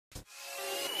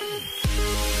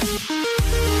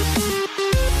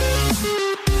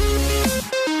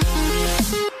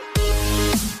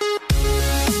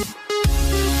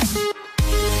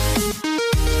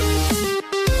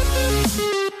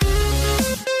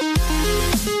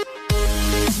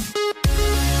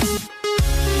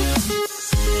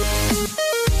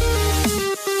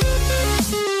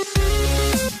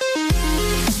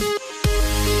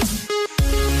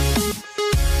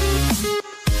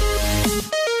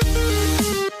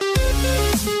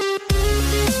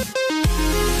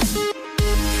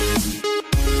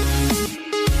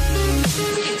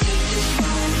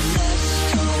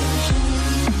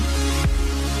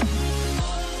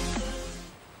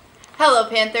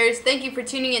Panthers. Thank you for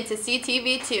tuning in to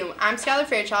CTV2. I'm Skylar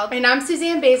Fairchild. And I'm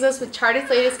Suzanne Bezos with Chartist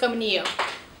Latest coming to you.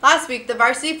 Last week, the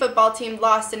varsity football team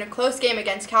lost in a close game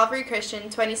against Calvary Christian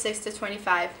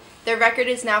 26-25. Their record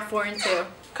is now 4-2.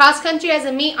 Cross Country has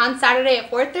a meet on Saturday at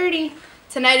 4:30.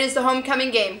 Tonight is the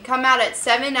homecoming game. Come out at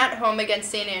 7 at home against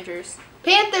St. Andrews.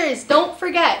 Panthers, don't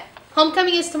forget,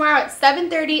 homecoming is tomorrow at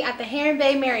 7:30 at the Heron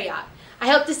Bay Marriott. I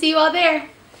hope to see you all there.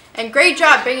 And great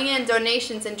job bringing in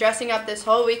donations and dressing up this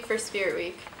whole week for Spirit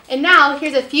Week. And now,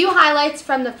 here's a few highlights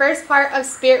from the first part of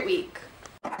Spirit Week.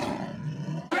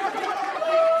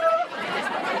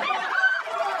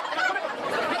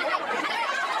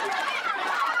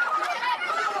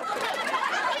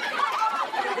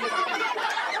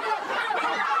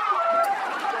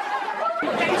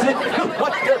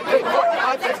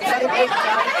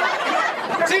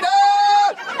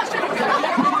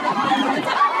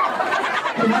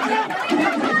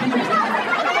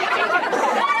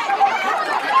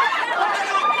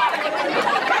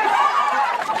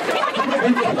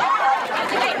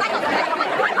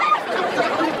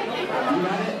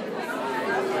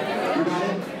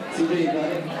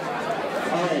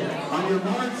 Alright, on your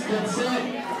marks, get set,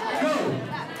 go!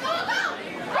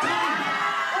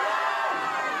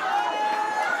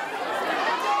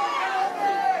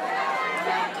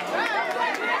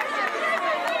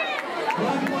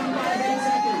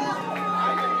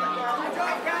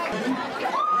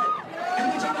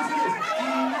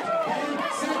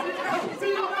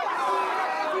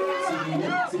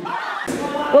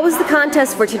 What was the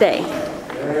contest for today?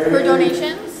 For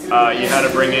donations? You had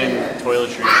to bring in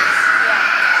toiletries.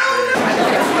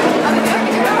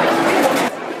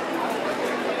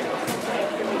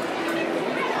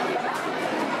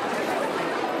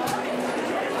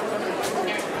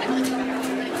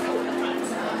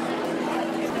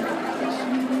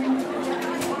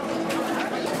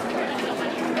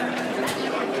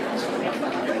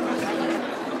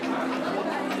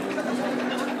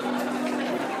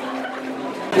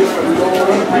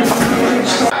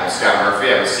 I'm Scott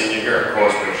Murphy. I'm a senior here at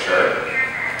Corsman Shirt.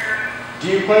 Do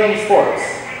you play any sports?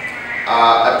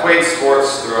 I played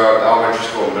sports throughout elementary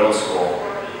school and middle school.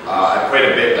 I played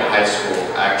a bit in high school.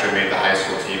 I actually made the high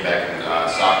school team back in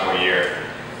sophomore year,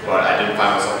 but I didn't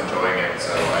find myself enjoying it,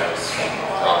 so I just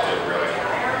dropped it really.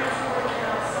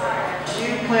 Do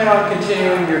you plan on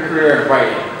continuing your career in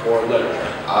writing or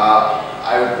literature?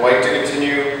 I would like to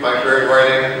continue my career in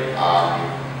writing,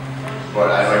 but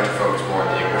I'd like to focus more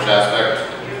on the English aspect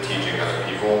and teaching other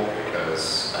people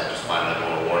because I just find that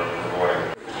more rewarding.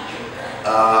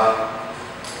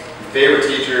 Favorite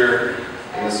teacher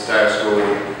in this entire school,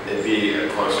 it'd be a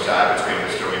close tie between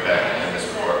Mr. Webeck and Ms.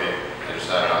 McCorby.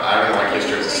 I don't really like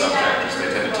history as a subject because they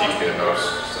tend to teach me the most.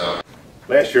 So.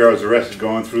 Last year I was arrested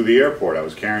going through the airport. I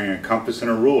was carrying a compass and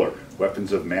a ruler,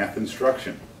 weapons of math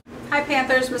instruction. Hi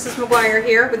Panthers, Mrs. McGuire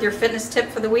here with your fitness tip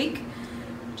for the week.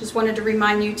 Just wanted to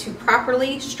remind you to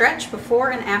properly stretch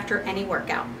before and after any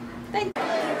workout. Thank you.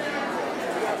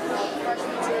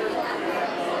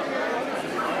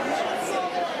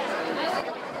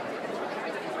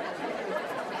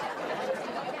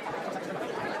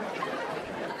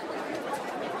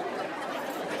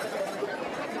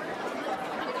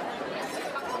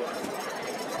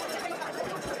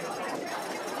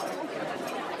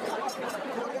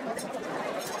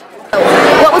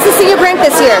 What was the senior prank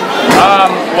this year?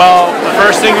 Well, the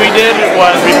first thing we did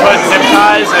was we put zip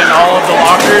ties in all of the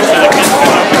lockers so the kids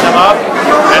could open them up,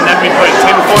 and then we put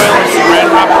tinfoil and saran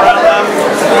wrap around them,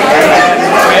 and then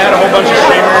we had a whole bunch of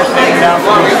streamers hanging down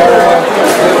from the pole,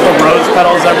 the rose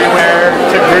petals everywhere,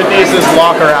 took Ruthie's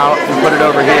locker out and put it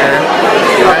over here,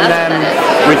 and then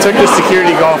we took the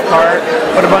security golf cart,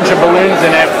 put a bunch of balloons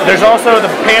in it. There's also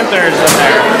the Panthers in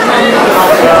there,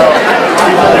 so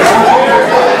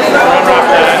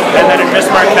and then in Miss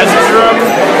Marquez's room,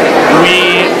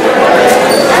 we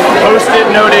post-it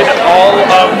noted all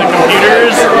of the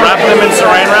computers, wrapped them in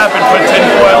saran wrap, and put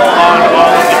tinfoil on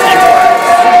all of the keyboards.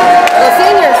 The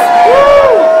seniors!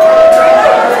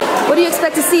 Woo! What do you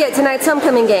expect to see at tonight's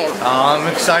homecoming game? I'm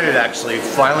excited actually.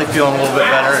 Finally feeling a little bit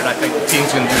better, and I think the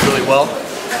team's going to do really well.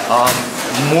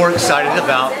 More excited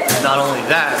about not only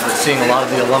that, but seeing a lot of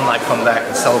the alumni come back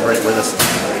and celebrate with us.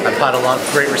 I've had a lot of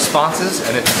great responses,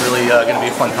 and it's really going to be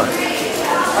a fun time.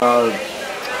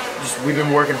 We've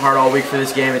been working hard all week for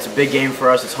this game. It's a big game for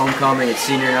us. It's homecoming. It's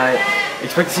senior night.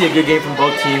 Expect to see a good game from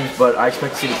both teams, but I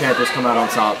expect to see the Panthers come out on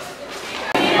top.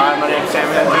 Hi, my name is Sam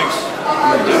Hendricks.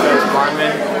 I'm a defensive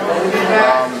lineman. We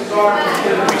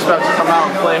expect to come out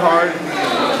and play hard,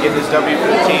 get this W for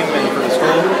the team and for the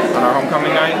school on our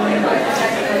homecoming night.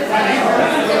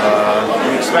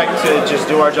 We expect to just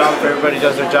do our job. If everybody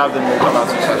does their job, then we'll come out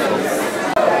successful.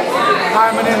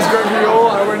 Hi, my name is Gregory Ole.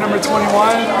 I wear number 21.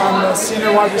 I'm the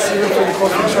senior wide receiver for the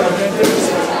Colts Charlotte Panthers.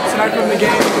 Tonight for the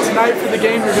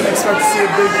game, you're going to expect to see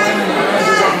a big win and the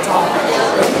Panthers on top.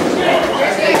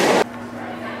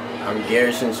 I'm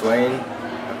Garrison Swain.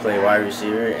 I play wide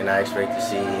receiver, and I expect to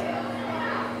see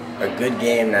a good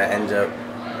game that ends up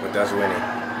with us winning.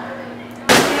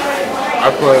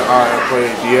 I play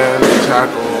DN,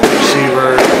 tackle,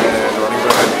 receiver, and running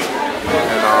back.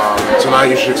 And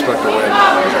tonight you should expect a win.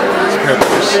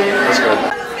 Let's go.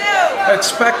 I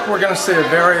expect we're going to see a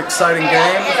very exciting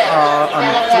game. I'm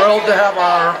thrilled to have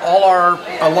all our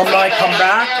alumni come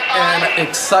back, and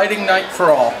exciting night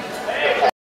for all.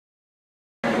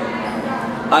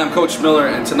 I'm Coach Miller,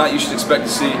 and tonight you should expect to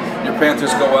see your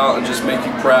Panthers go out and just make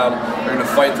you proud. They're going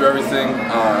to fight through everything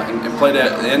and play to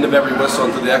the end of every whistle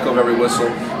and through the echo of every whistle.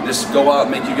 Just go out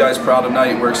and make you guys proud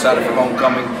tonight. We're excited for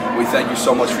homecoming. We thank you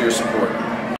so much for your support.